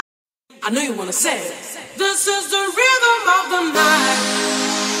I know you wanna say it. This is the rhythm of the night.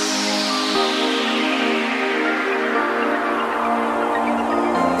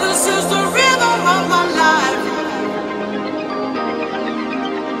 This is the rhythm of my life.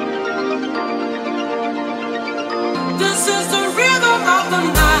 This is the rhythm of the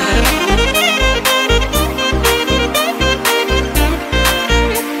night.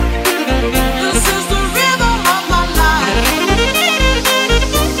 This is the rhythm of my life.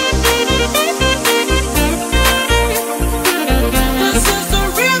 This is the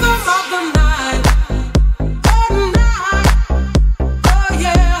rhythm of the night. Oh, night. Oh,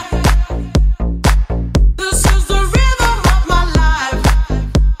 yeah. This is the rhythm of my life.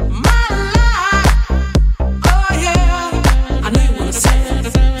 My life. Oh, yeah. I know you wanna say it.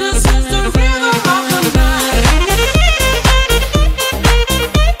 This is the rhythm of the night.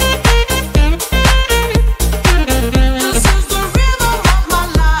 This is the rhythm of my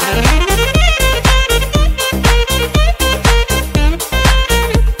life.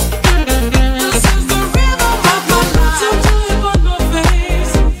 This is the rhythm of my life. Sometimes on my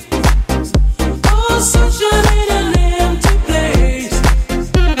face, oh, sunshine in an empty place.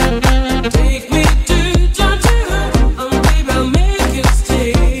 Take me to Georgia, and baby, I'll make you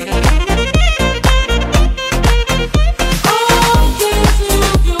stay. Oh, dance to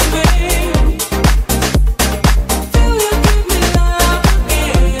your babe. Till you give me love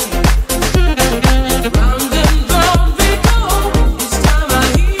again. Round and round we go. Each time I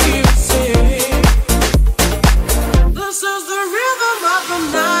hear you say, this is the rhythm of the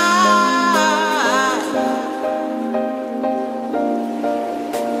night.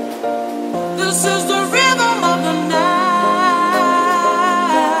 This is the rhythm of the night.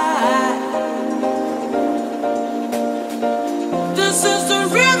 This is the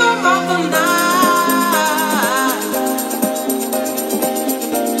rhythm of the night.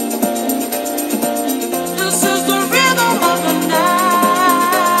 This is the rhythm of the night.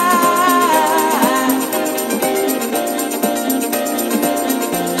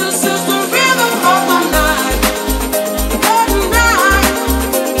 This is the rhythm of my life. Oh, night.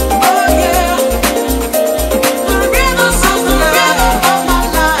 Oh, yeah. The rhythm is the rhythm of my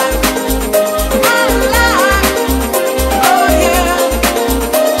life. My life. Oh, yeah.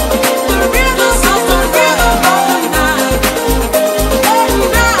 The rhythm is the rhythm of the night. Oh,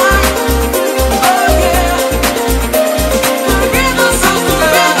 night. Oh, yeah. The rhythm is the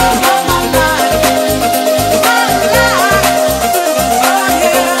rhythm of my life. My life. Oh,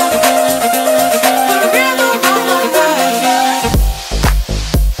 yeah. The rhythm of my life.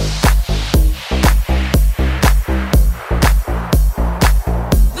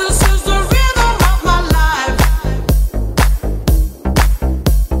 This is the rhythm of my life.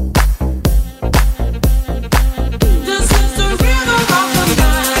 This is the rhythm of the night. This is the rhythm of my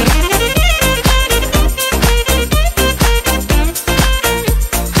life.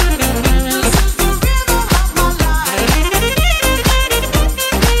 This is the rhythm of my life.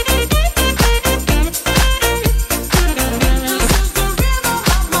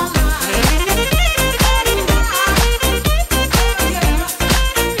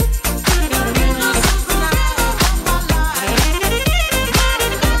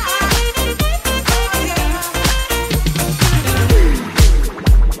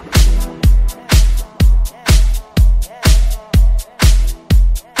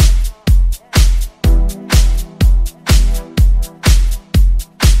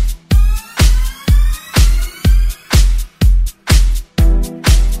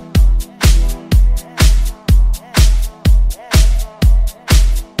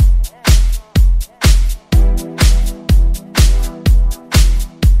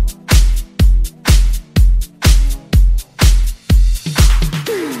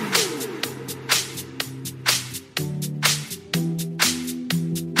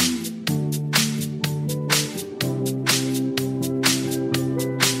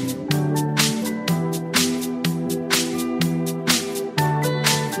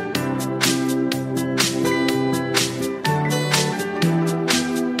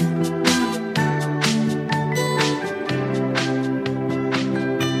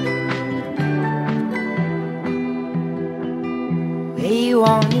 Where you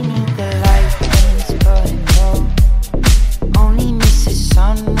only need the light when it's burning low. Only miss the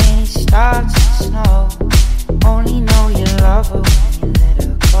sun when it starts to snow. Only know you love her when you let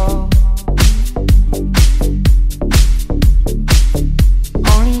her go.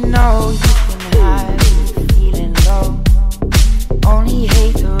 Only know you can hide when you're feeling low. Only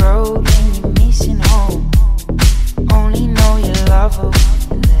hate the road when you're missing home. Only know you love her when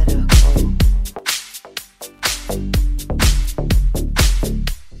you let her go.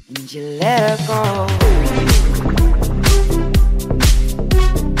 and you let her go.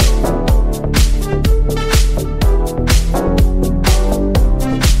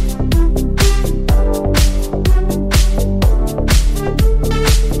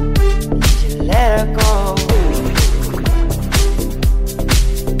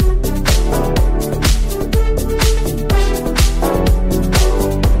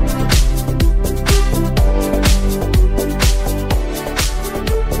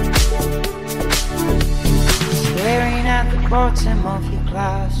 Bottom of your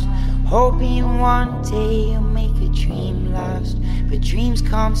glass, hoping one day you'll make a dream last. But dreams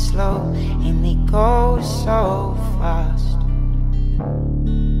come slow and they go so fast.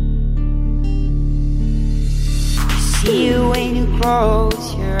 You see it when you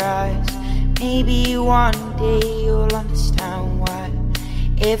close your eyes. Maybe one day you'll understand why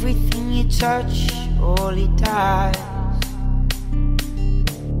everything you touch only dies.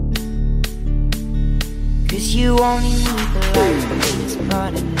 'Cause you only need the light when it's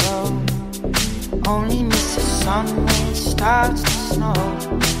burning low. Only miss the sun when it starts to snow.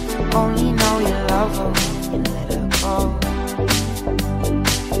 Only know you love her when you let her go.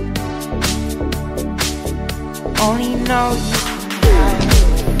 Only know you can hide when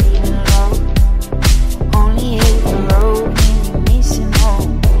you're feeling low. Only hate the road when you're missing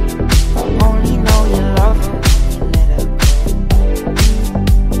home. Only know you love her when you let her go.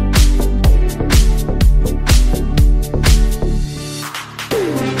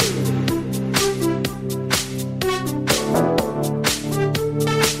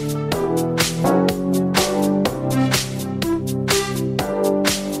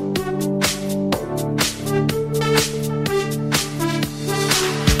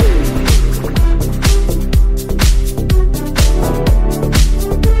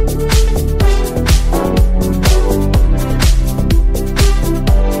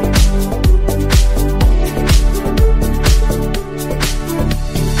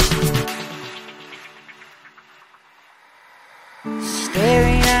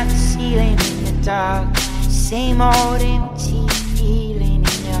 Staring at the ceiling in the dark, same old empty feeling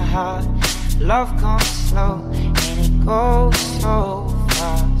in your heart. Love comes slow and it goes so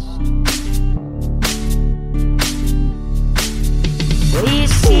fast. Well, you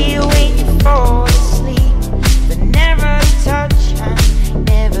see it when you fall asleep, but never to touch and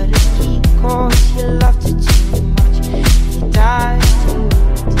never to keep. 'Cause you loved her too much, you died too.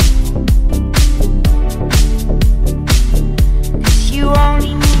 You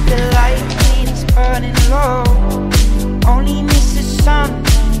only need the light when it's burning low. Only miss the sun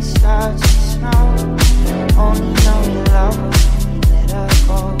when it starts to snow. Only know you love her when you let her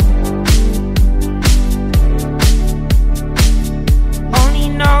go. Only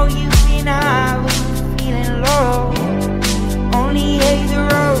know you've been high when you're feeling low. Only hate the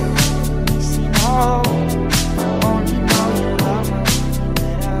road missing home. Only know you love her when you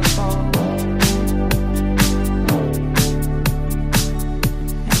let her go.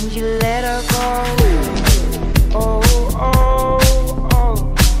 You let her go. Oh, oh, oh.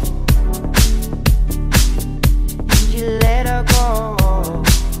 And you let her go.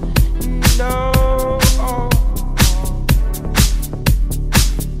 No, oh, oh.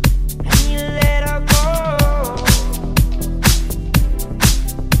 And you let her go.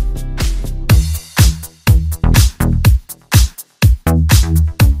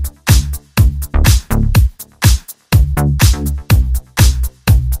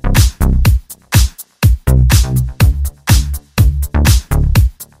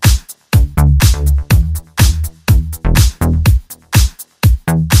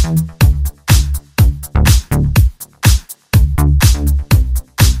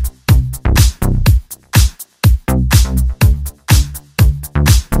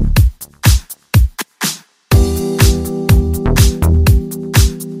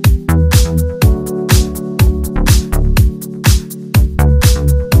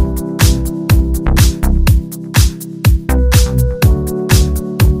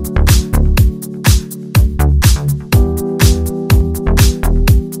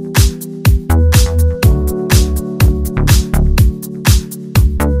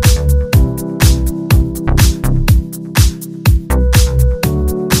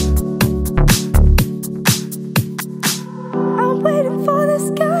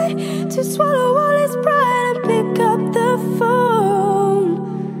 To swallow all his pride and pick up the phone.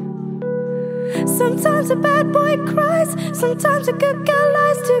 Sometimes a bad boy cries, sometimes a good girl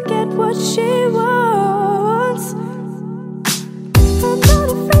lies to get what she wants. I'm not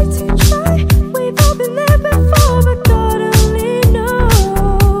afraid to try, we've all been there before, but God only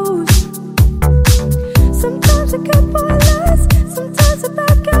knows. Sometimes a good boy lies, sometimes a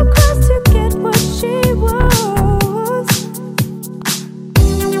bad girl cries.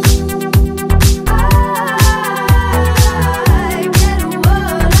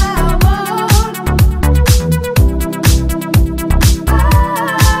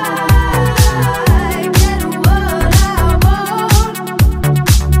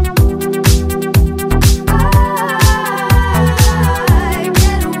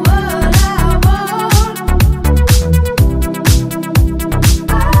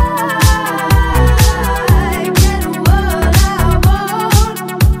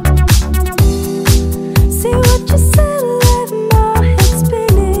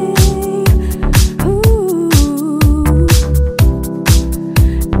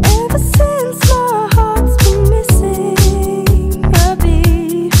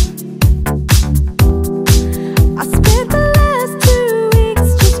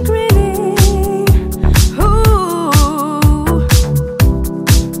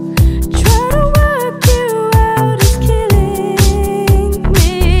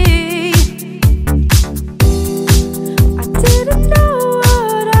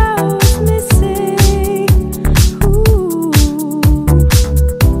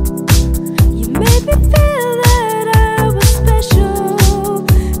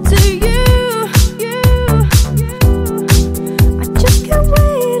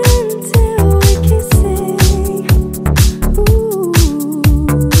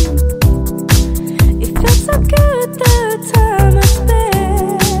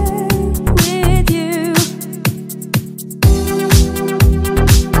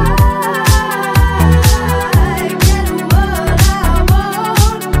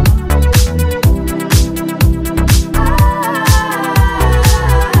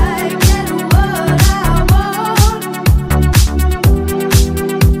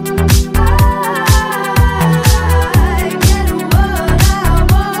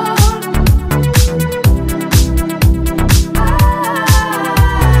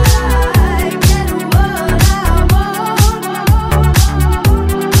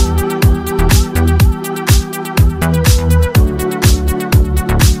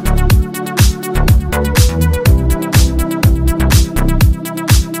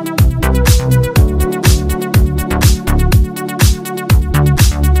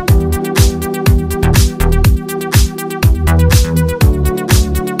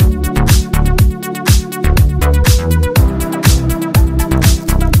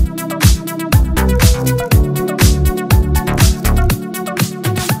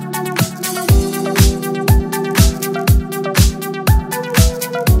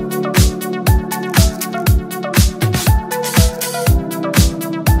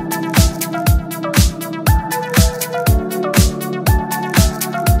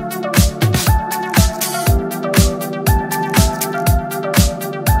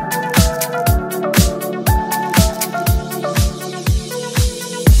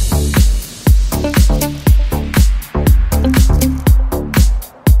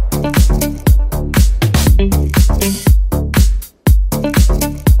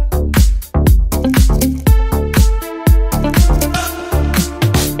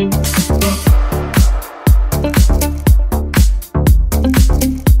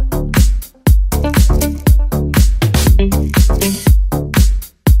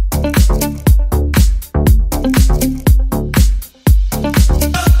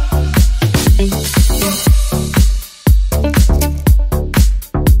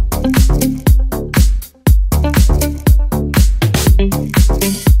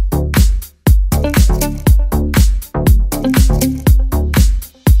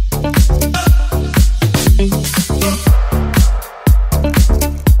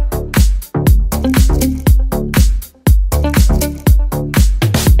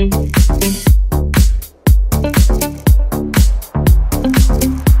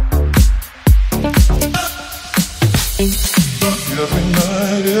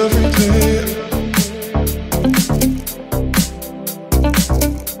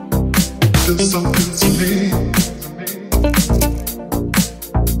 feels so good to me.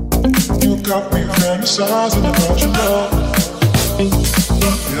 You got me fantasizing about your love.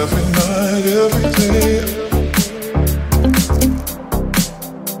 Every night, every day.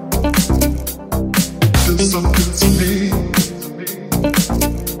 Feels so good to me.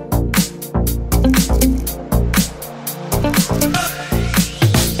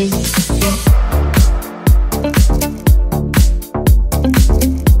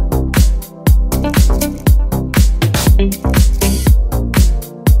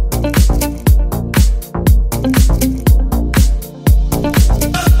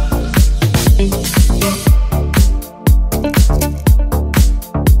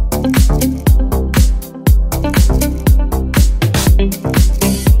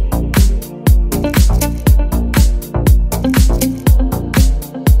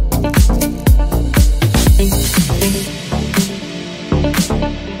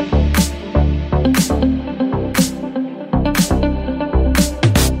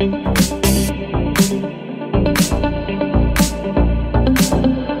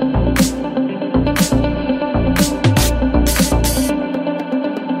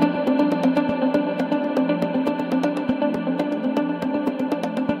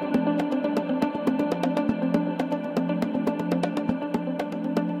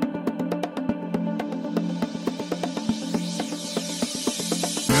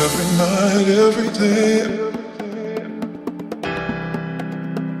 Every night, every day.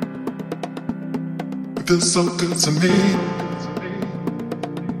 It feels so good to me.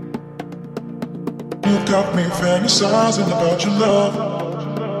 You got me fantasizing about your love.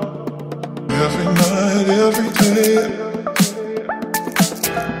 Every night, every day.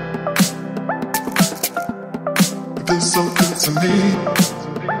 It feels so good to me.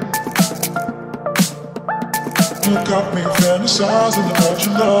 You got me fantasizing about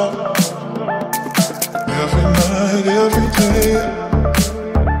your love. Every night, every day.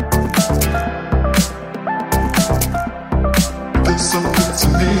 It feels so good to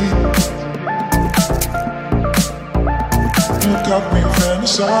me. You got me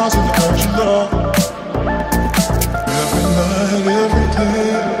fantasizing about your love. Every night, every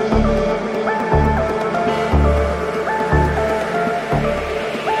day.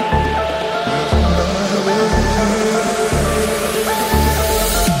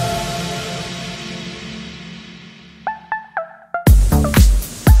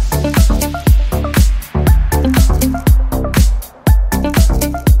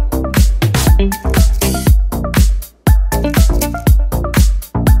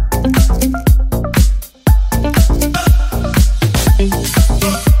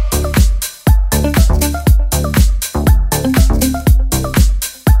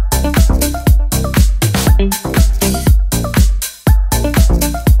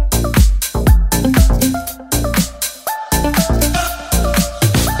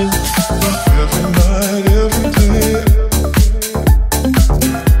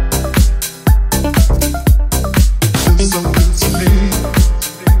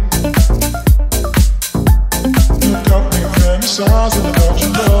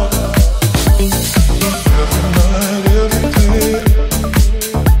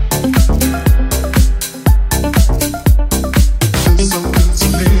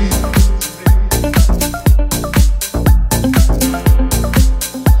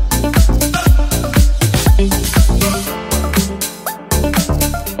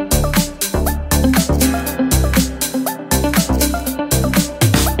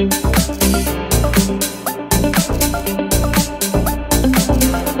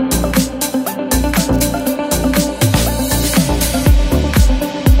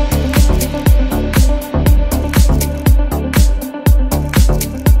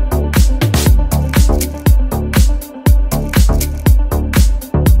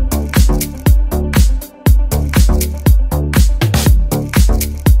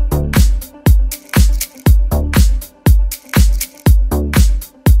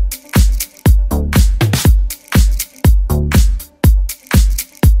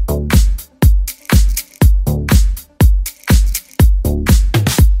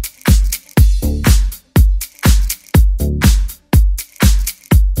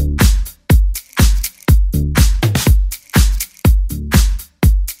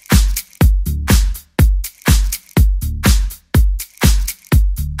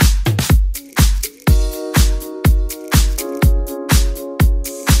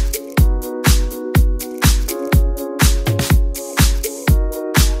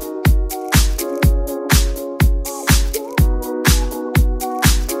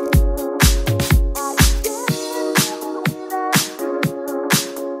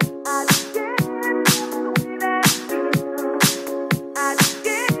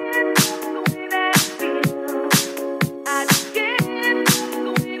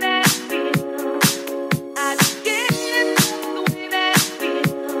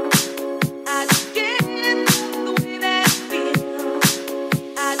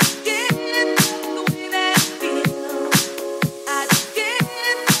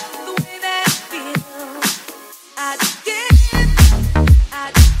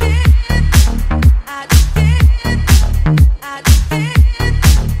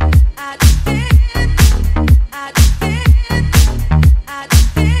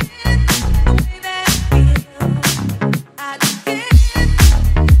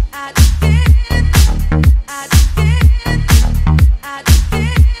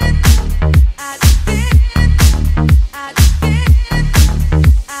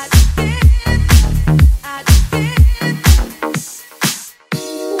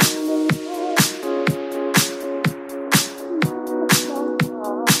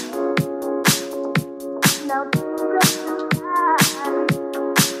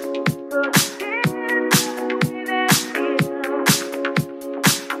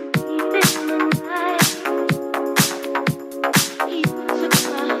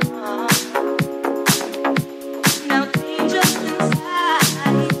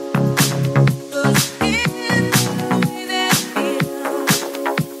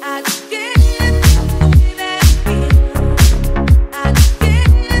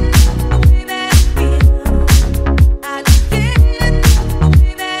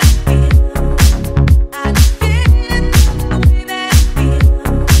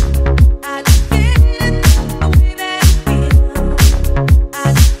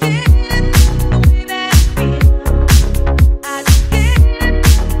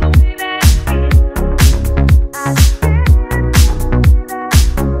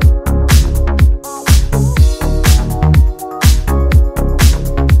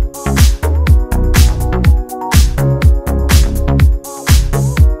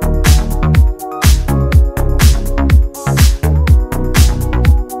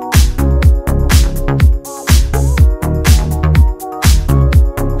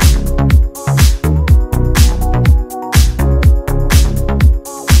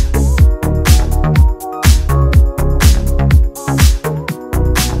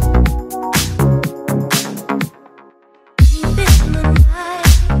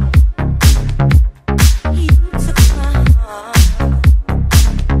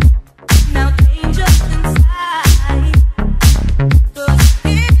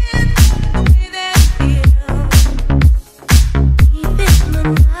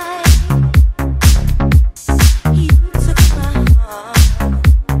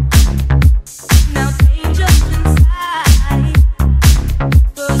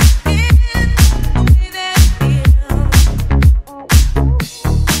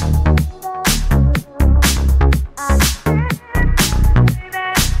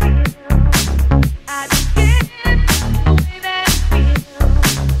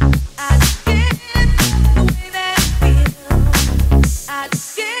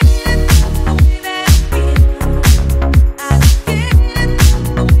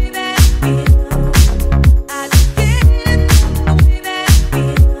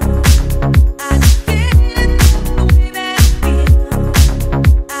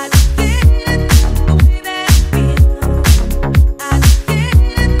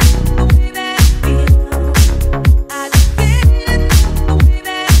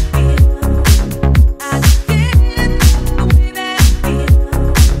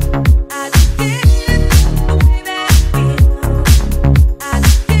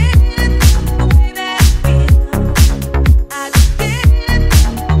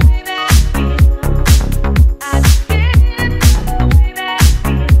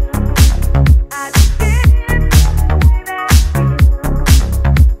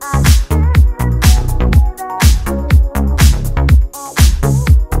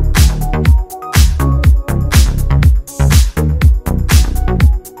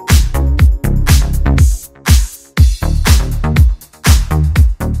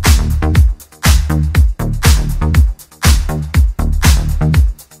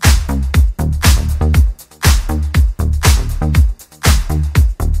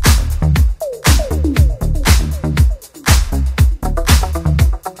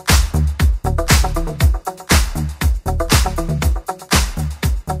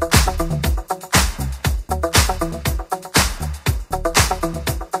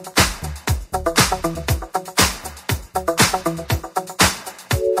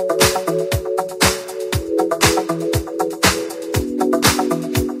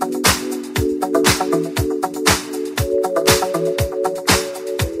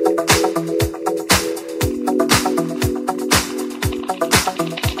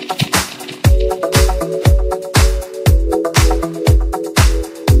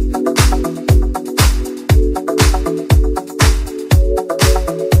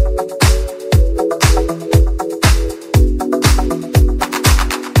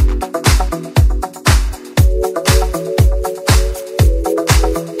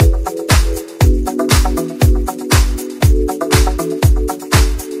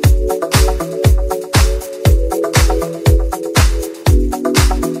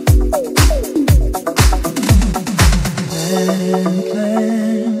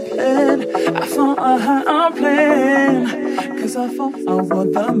 a higher plan, 'cause I thought I was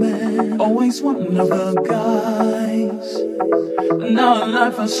the man, always one of the guys. Now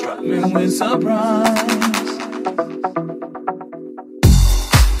life has struck me with surprise.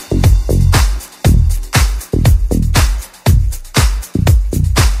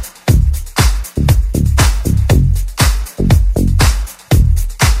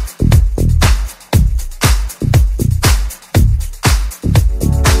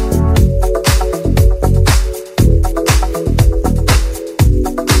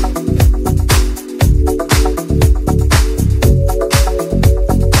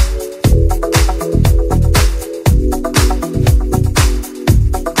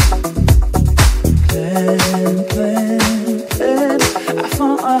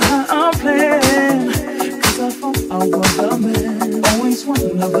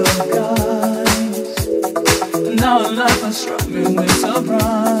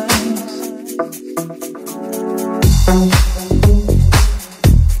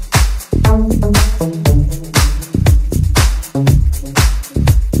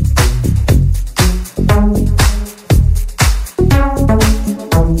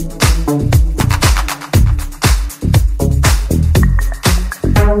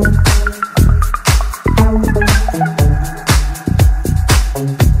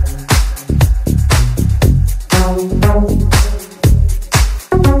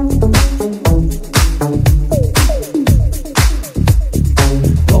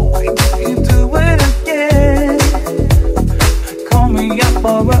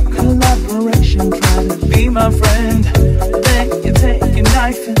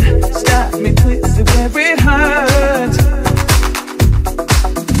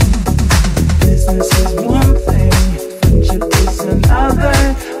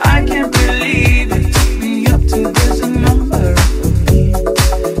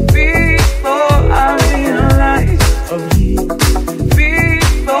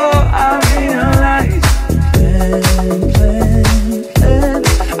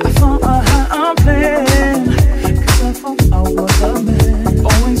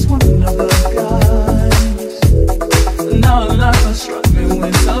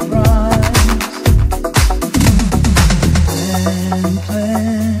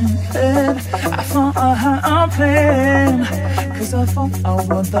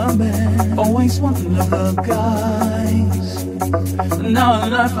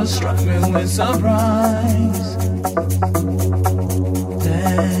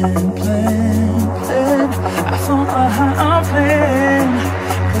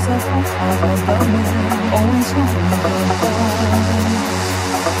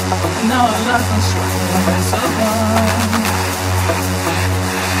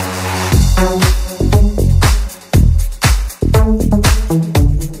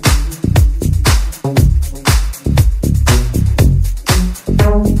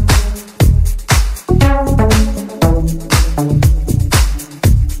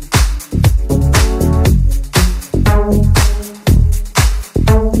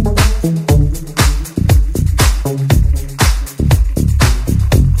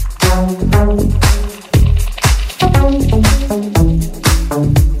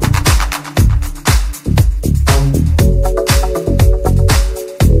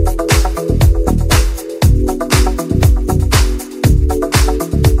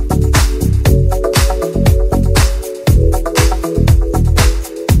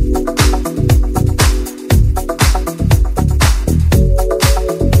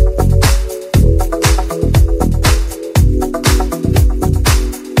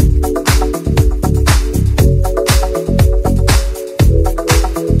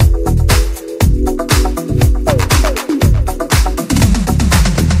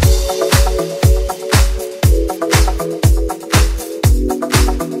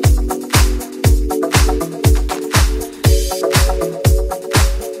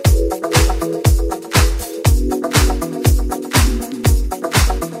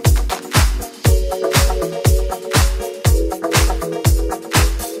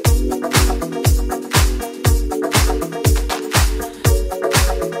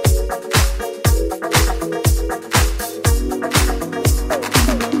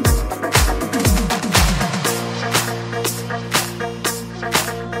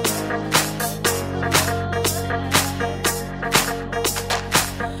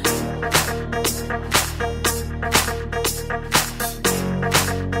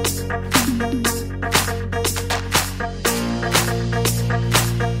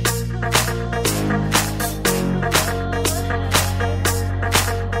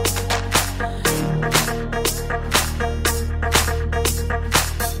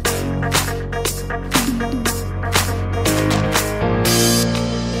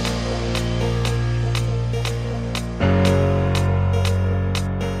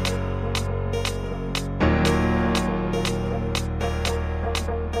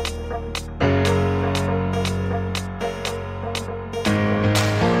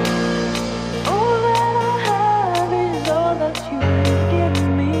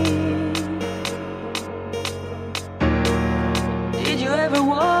 every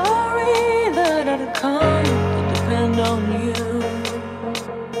worry that I'd come to depend on you.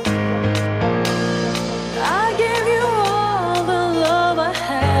 I gave you all the love I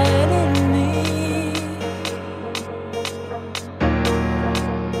had in me.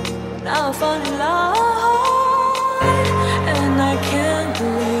 Now I finally lied, and I can't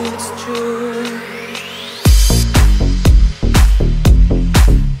believe it's true.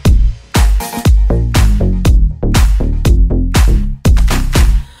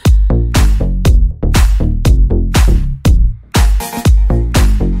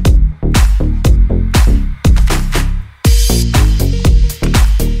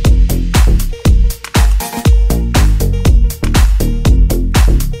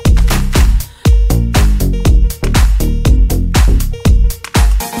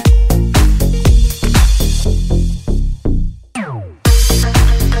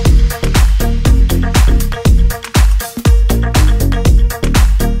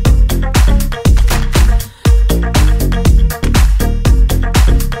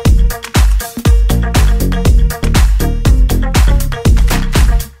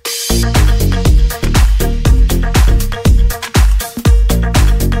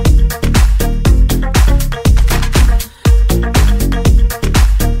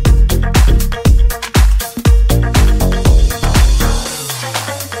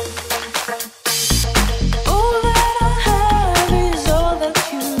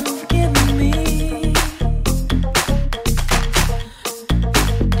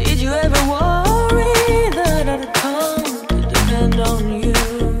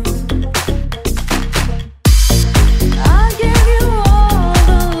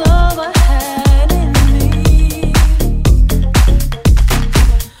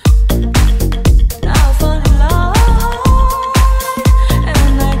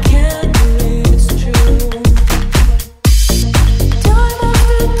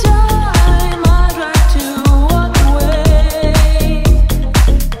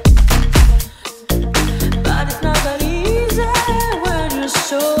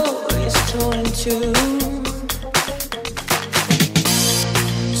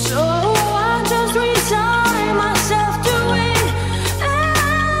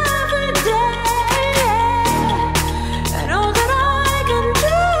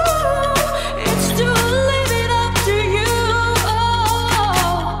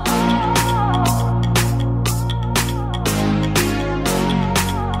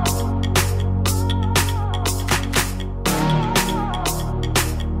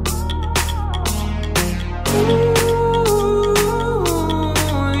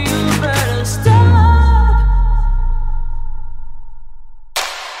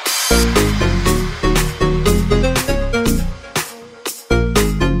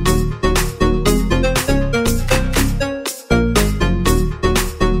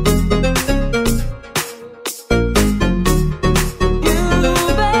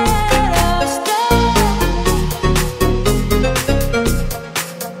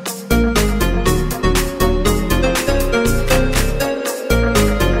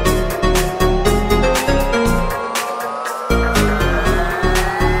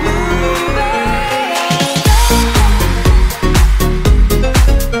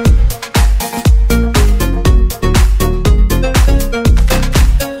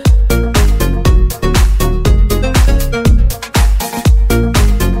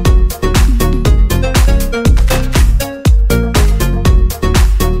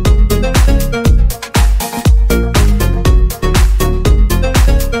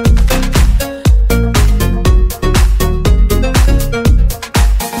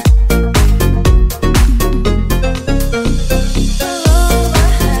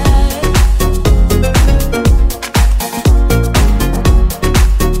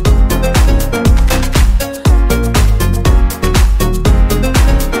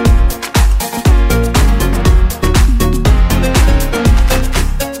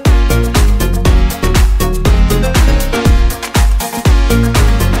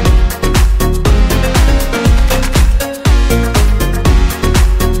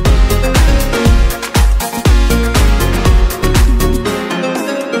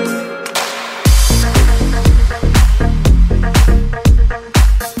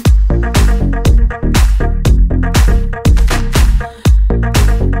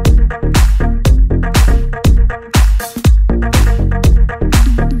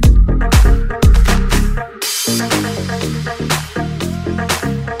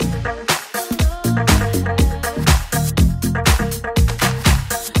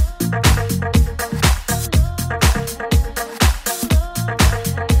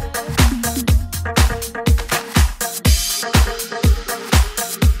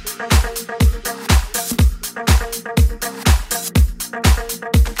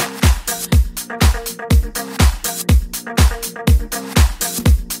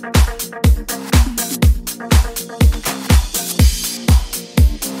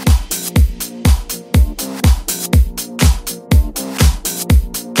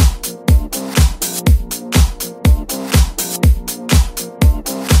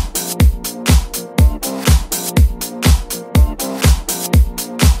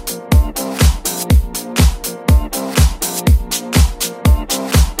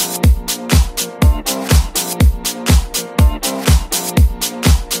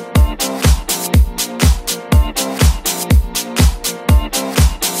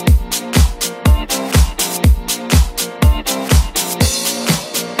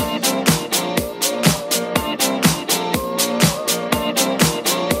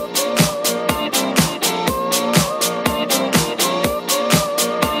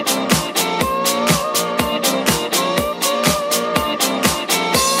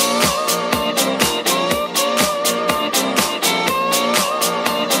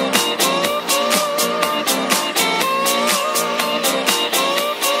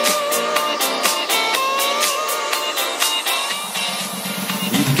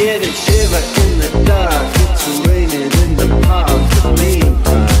 get a shiver in the dark. It's raining in the park. The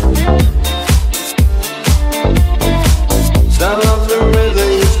meantime, sound of the river,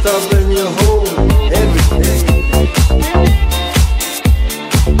 you stop and you hold everything.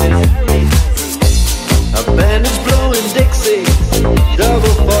 A band is blowing Dixie,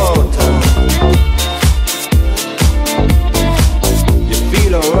 double fall time. You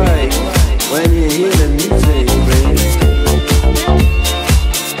feel alright when you hear the music, baby.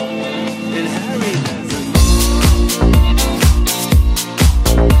 And Harry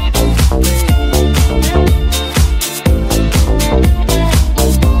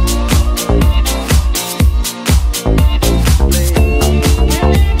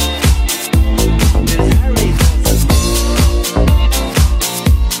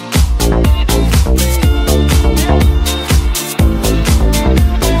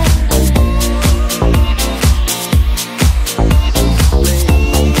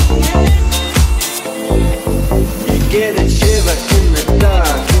get a shiver in the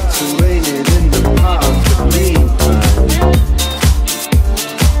dark. It's raining in the park. The meantime,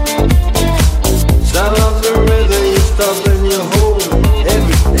 sound of the river, you stop and you hold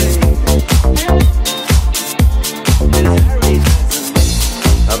everything.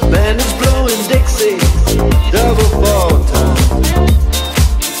 A band is blowing Dixie, double fall time.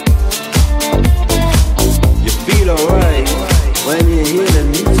 You feel alright when you hear the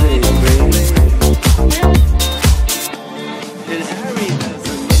music, baby.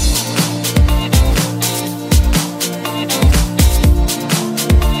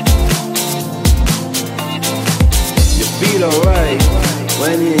 Feel alright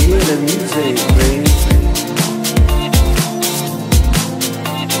when you hear the music, baby.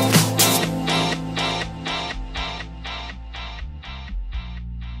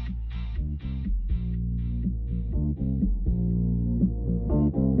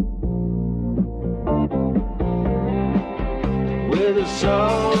 With the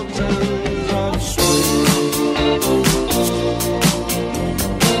salt and